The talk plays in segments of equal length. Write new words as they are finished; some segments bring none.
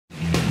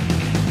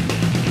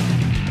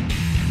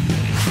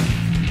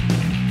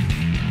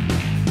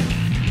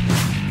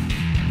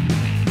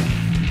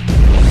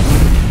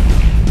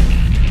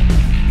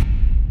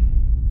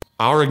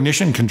Our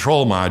ignition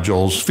control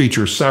modules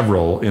feature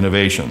several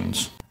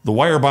innovations. The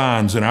wire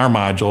bonds in our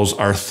modules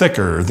are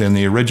thicker than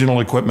the original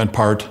equipment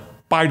part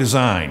by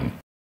design.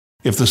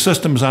 If the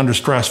system is under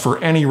stress for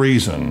any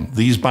reason,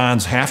 these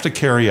bonds have to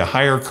carry a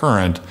higher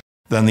current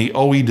than the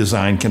OE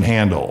design can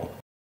handle.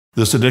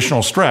 This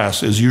additional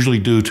stress is usually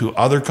due to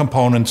other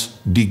components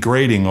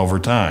degrading over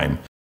time,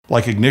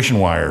 like ignition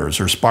wires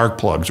or spark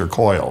plugs or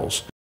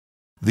coils.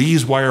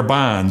 These wire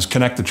bonds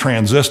connect the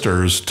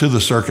transistors to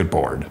the circuit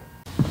board.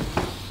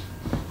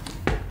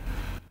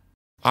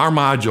 Our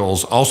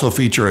modules also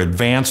feature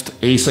advanced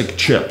ASIC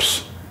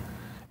chips.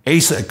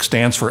 ASIC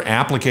stands for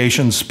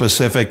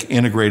Application-Specific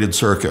Integrated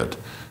Circuit.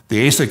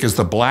 The ASIC is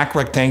the black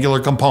rectangular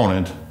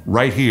component,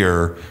 right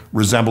here,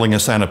 resembling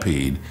a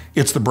centipede.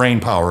 It's the brain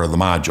power of the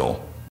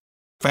module.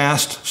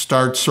 Fast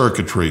start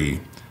circuitry.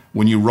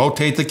 When you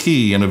rotate the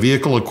key in a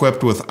vehicle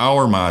equipped with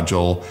our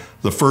module,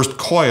 the first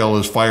coil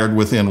is fired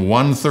within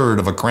 1/3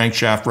 of a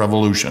crankshaft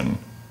revolution.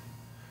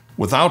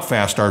 Without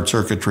fast start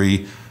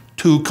circuitry,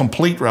 2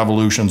 complete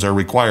revolutions are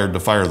required to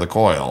fire the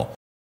coil.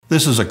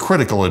 This is a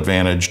critical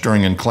advantage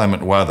during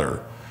inclement weather.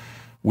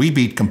 We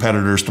beat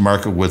competitors to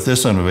market with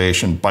this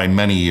innovation by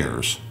many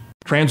years.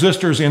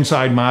 Transistors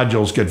inside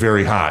modules get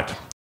very hot.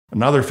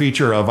 Another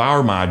feature of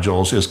our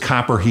modules is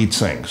copper heat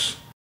sinks.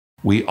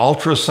 We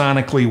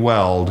ultrasonically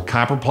weld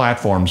copper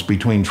platforms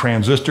between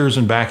transistors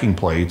and backing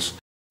plates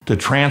to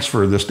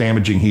transfer this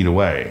damaging heat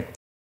away.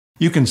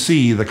 You can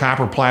see the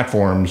copper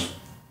platforms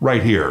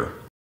right here.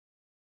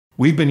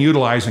 We've been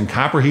utilizing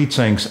copper heat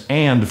sinks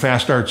and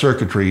fast start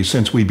circuitry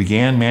since we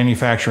began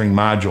manufacturing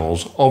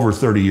modules over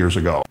 30 years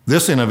ago.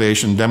 This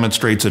innovation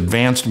demonstrates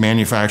advanced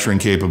manufacturing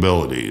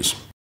capabilities.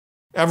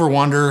 Ever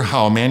wonder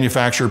how a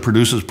manufacturer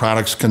produces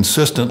products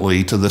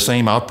consistently to the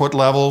same output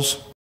levels?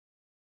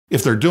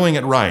 If they're doing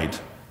it right,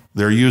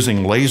 they're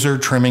using laser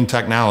trimming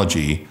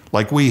technology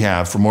like we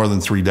have for more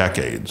than 3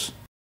 decades.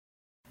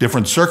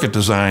 Different circuit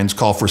designs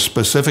call for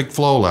specific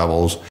flow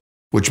levels,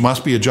 which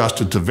must be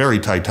adjusted to very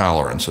tight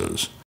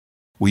tolerances.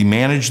 We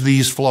manage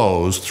these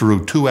flows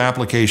through 2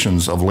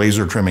 applications of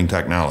laser trimming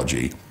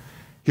technology.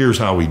 Here's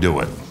how we do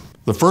it.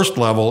 The first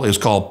level is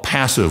called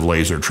passive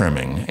laser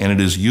trimming, and it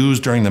is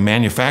used during the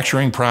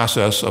manufacturing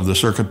process of the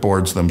circuit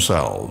boards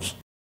themselves.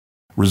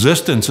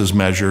 Resistance is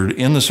measured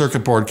in the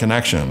circuit board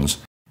connections,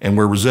 and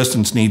where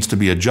resistance needs to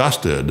be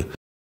adjusted,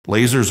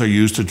 lasers are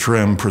used to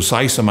trim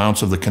precise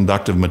amounts of the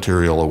conductive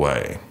material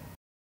away.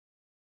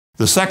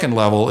 The second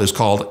level is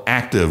called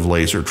active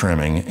laser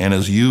trimming and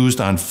is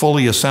used on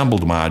fully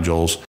assembled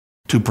modules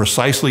to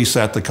precisely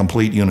set the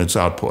complete unit's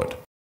output.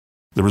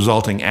 The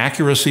resulting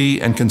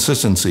accuracy and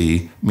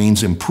consistency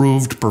means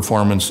improved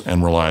performance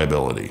and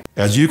reliability.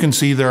 As you can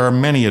see, there are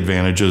many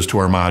advantages to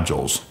our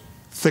modules: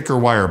 thicker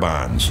wire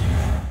bonds,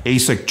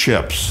 ASIC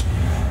chips,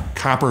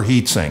 copper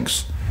heat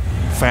sinks,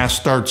 fast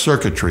start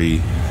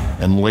circuitry,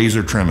 and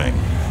laser trimming.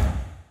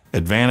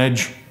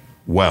 Advantage: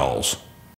 Wells.